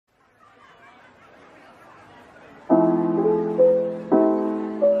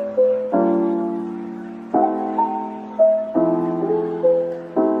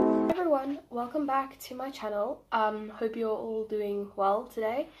back to my channel. Hope you're all doing well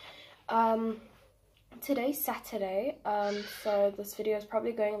today. Today's Saturday, so this video is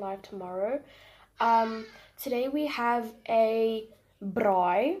probably going live tomorrow. Today we have a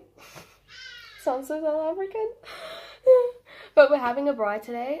braai. Sounds so South African. But we're having a braai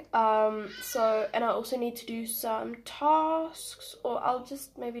today. And I also need to do some tasks, or I'll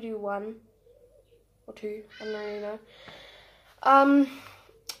just maybe do one or two, I don't really know.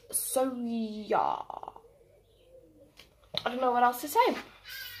 So yeah, I don't know what else to say.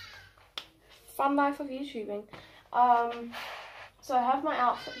 Fun life of YouTubing. So I have my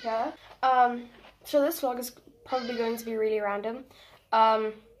outfit here. So this vlog is probably going to be really random.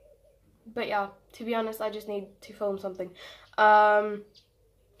 But yeah, to be honest, I just need to film something. But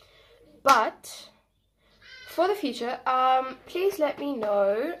for the future, please let me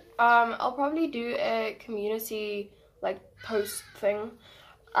know. I'll probably do a community like post thing.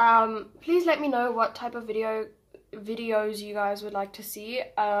 Please let me know what type of videos you guys would like to see.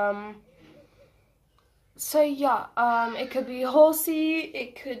 So yeah, it could be horsey,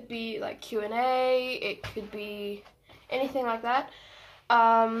 it could be like Q&A, it could be anything like that.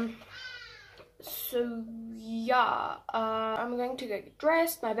 So yeah, I'm going to go get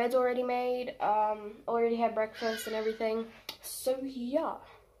dressed. My bed's already made. Already had breakfast and everything. So yeah.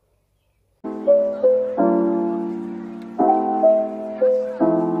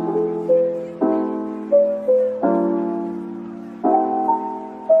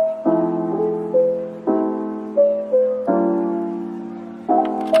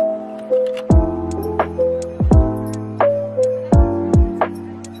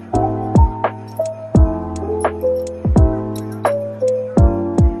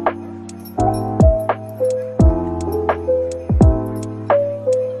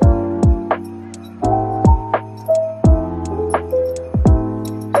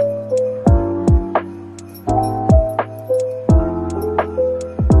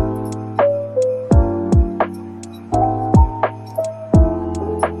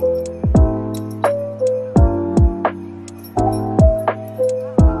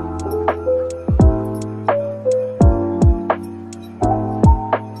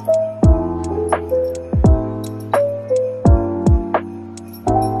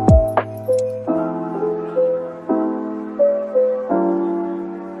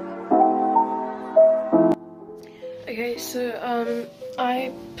 Okay, so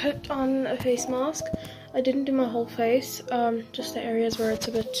I put on a face mask. I didn't do my whole face, just the areas where it's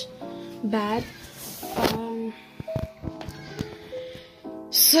a bit bad.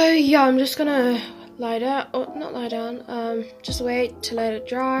 So yeah, I'm just gonna lie down, or not lie down, just wait to let it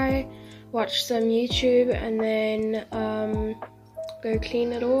dry, watch some YouTube, and then go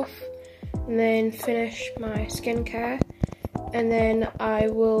clean it off, and then finish my skincare, and then I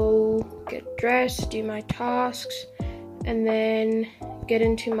will get dressed, do my tasks, and then get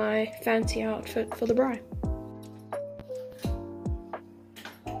into my fancy outfit for the braai.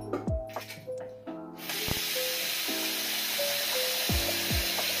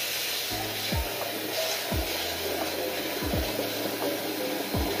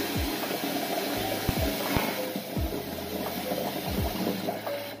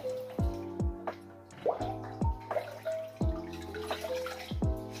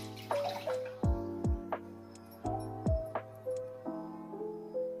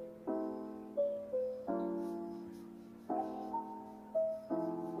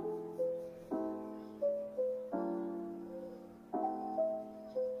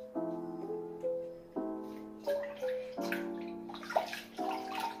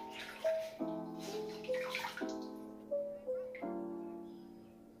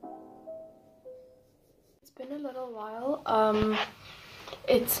 Been a little while.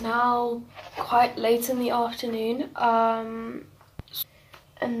 It's now quite late in the afternoon, and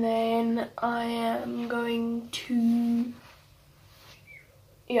then I am going to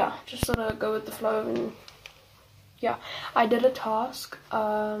just sort of go with the flow. And yeah, I did a task.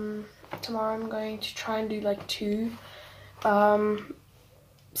 Tomorrow I'm going to try and do like 2.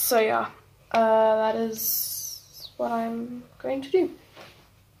 So yeah, that is what I'm going to do.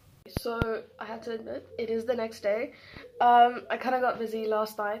 So I have to admit, it is the next day. I kind of got busy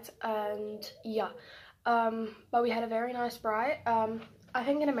last night, and yeah, but we had a very nice braai. I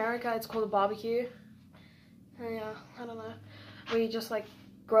think in America it's called a barbecue. Yeah, I don't know. We just like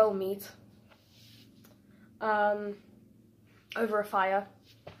grill meat over a fire.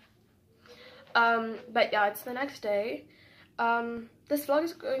 But yeah, it's the next day. This vlog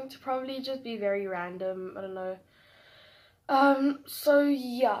is going to probably just be very random. I don't know. So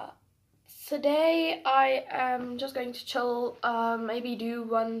yeah. Today I am just going to chill, maybe do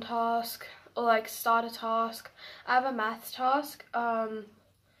one task, or like start a task. I have a math task,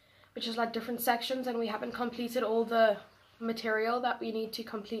 which is like different sections, and we haven't completed all the material that we need to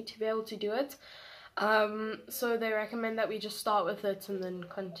complete to be able to do it. So they recommend that we just start with it and then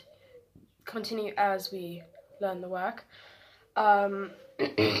continue as we learn the work.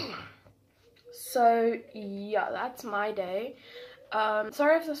 So yeah, that's my day.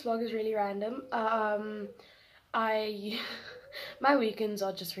 Sorry if this vlog is really random. My weekends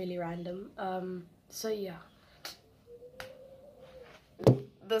are just really random. So yeah.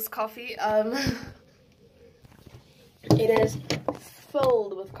 This coffee, it is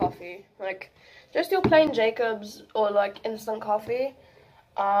filled with coffee. Like, just your plain Jacobs or like instant coffee.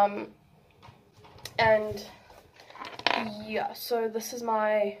 And yeah, so this is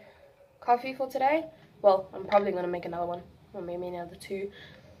my coffee for today. Well, I'm probably gonna make another one, or maybe another two,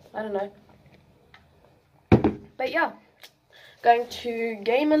 I don't know. But yeah, going to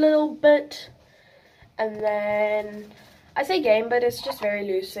game a little bit, and then I say game, but it's just very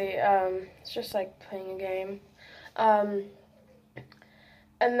loosely. It's just like playing a game. And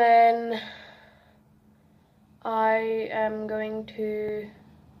then I am going to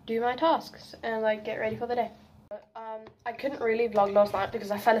do my tasks and like get ready for the day. I couldn't really vlog last night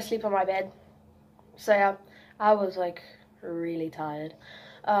because I fell asleep on my bed. So yeah, I was like really tired.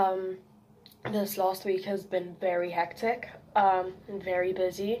 This last week has been very hectic and very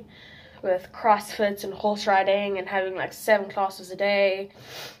busy with CrossFit and horse riding and having like 7 classes a day.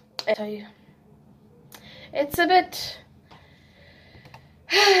 I tell you, it's a bit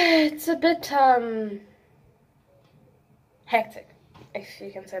hectic, if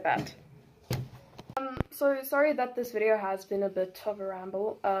you can say that. So sorry that this video has been a bit of a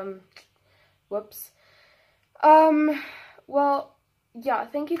ramble. Whoops. Well, yeah,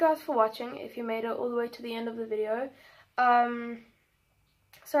 thank you guys for watching if you made it all the way to the end of the video.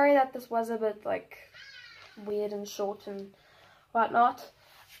 Sorry that this was a bit like weird and short and whatnot.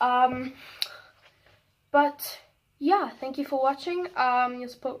 But yeah, thank you for watching. Your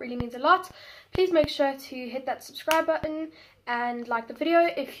support really means a lot. Please make sure to hit that subscribe button and like the video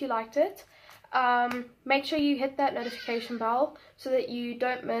if you liked it. Make sure you hit that notification bell so that you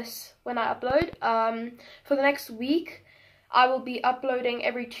don't miss when I upload. For the next week, I will be uploading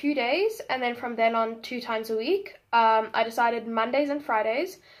every 2 days, and then from then on 2 times a week. I decided Mondays and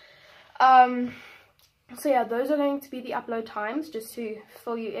Fridays. So yeah, those are going to be the upload times, just to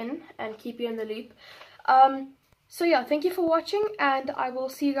fill you in and keep you in the loop. So yeah, thank you for watching, and I will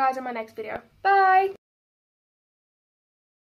see you guys in my next video. Bye!